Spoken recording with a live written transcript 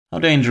How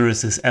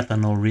dangerous is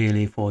ethanol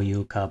really for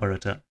your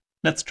carburetor?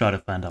 Let's try to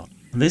find out.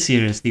 This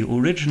here is the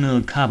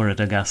original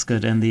carburetor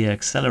gasket and the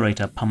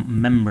accelerator pump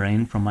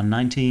membrane from a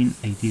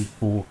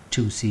 1984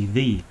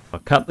 2CV. I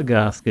cut the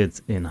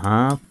gaskets in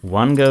half.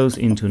 One goes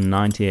into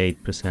 98%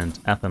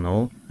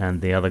 ethanol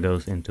and the other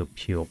goes into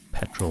pure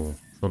petrol.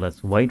 So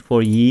let's wait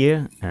for a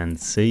year and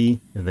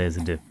see if there's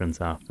a difference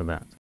after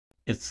that.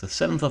 It's the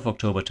 7th of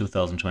October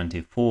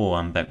 2024.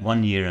 I'm back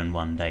 1 year and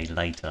 1 day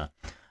later.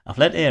 I've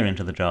let air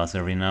into the jars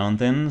every now and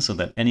then so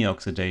that any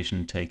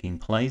oxidation taking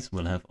place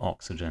will have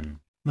oxygen.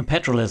 The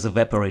petrol has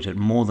evaporated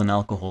more than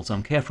alcohol, so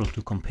I'm careful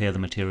to compare the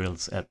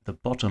materials at the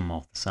bottom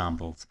of the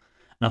samples.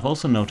 And I've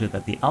also noted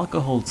that the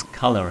alcohol's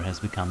color has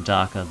become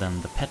darker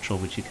than the petrol,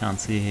 which you can't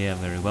see here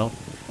very well,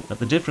 but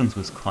the difference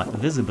was quite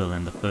visible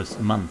in the first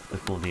month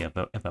before the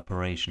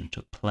evaporation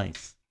took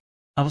place.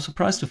 I was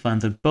surprised to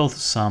find that both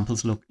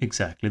samples look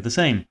exactly the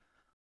same.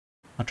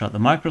 I tried the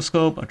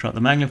microscope, I tried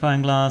the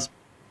magnifying glass,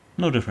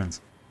 no difference.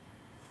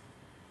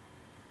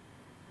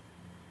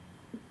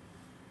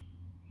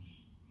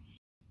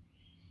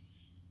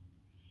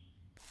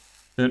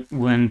 But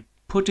when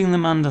putting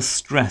them under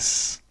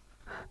stress,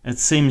 it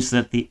seems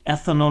that the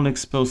ethanol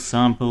exposed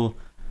sample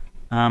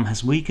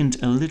has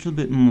weakened a little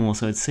bit more,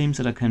 so it seems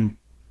that I can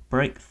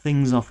break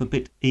things off a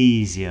bit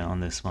easier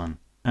on this one.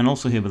 And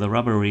also here with the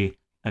rubbery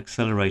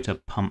accelerator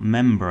pump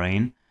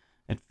membrane,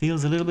 it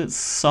feels a little bit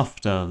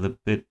softer, the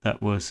bit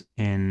that was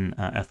in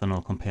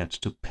ethanol compared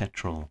to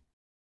petrol.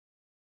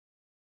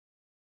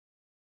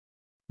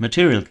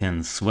 Material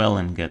can swell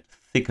and get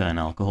thicker in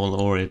alcohol,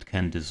 or it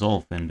can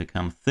dissolve and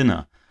become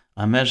thinner.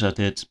 I measured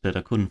it, but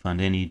I couldn't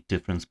find any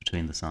difference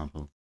between the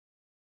samples.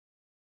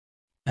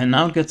 And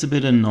now it gets a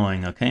bit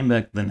annoying. I came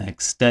back the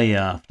next day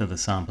after the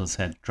samples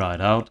had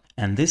dried out,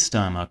 and this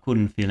time I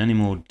couldn't feel any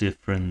more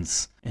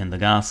difference in the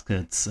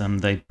gaskets.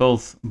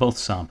 Both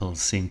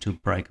samples seem to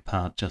break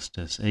apart just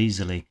as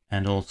easily,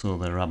 and also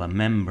the rubber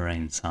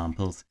membrane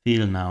samples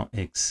feel now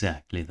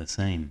exactly the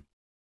same.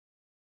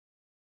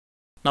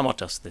 Now what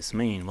does this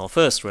mean? Well,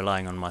 first,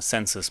 relying on my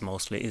senses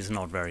mostly is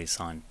not very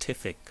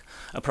scientific.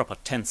 A proper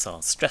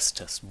tensile stress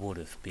test would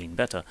have been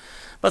better.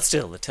 But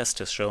still, the test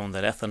has shown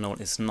that ethanol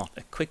is not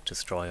a quick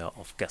destroyer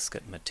of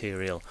gasket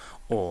material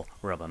or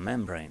rubber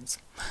membranes.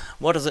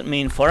 What does it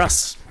mean for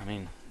us? I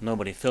mean,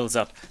 nobody fills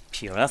up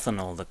pure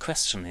ethanol. The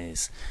question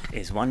is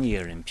 1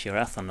 year in pure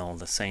ethanol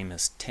the same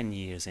as 10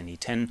 years in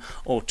E10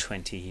 or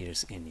 20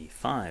 years in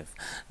E5?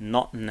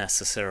 Not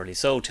necessarily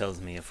so, tells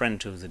me a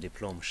friend who's a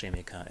Diplom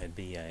Chemiker at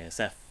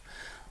BASF.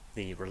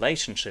 The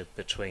relationship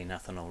between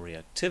ethanol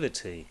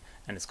reactivity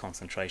and its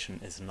concentration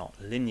is not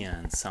linear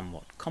and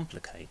somewhat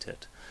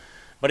complicated.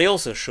 But he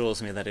also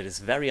assures me that it is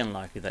very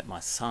unlikely that my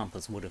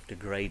samples would have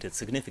degraded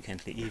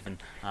significantly even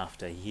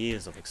after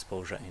years of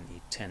exposure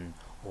in E10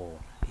 or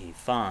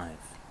E5.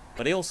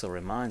 But he also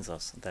reminds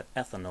us that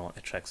ethanol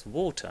attracts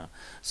water,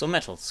 so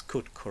metals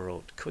could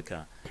corrode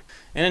quicker.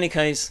 In any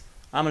case,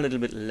 I'm a little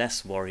bit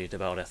less worried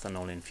about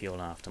ethanol in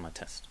fuel after my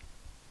test.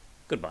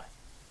 Goodbye.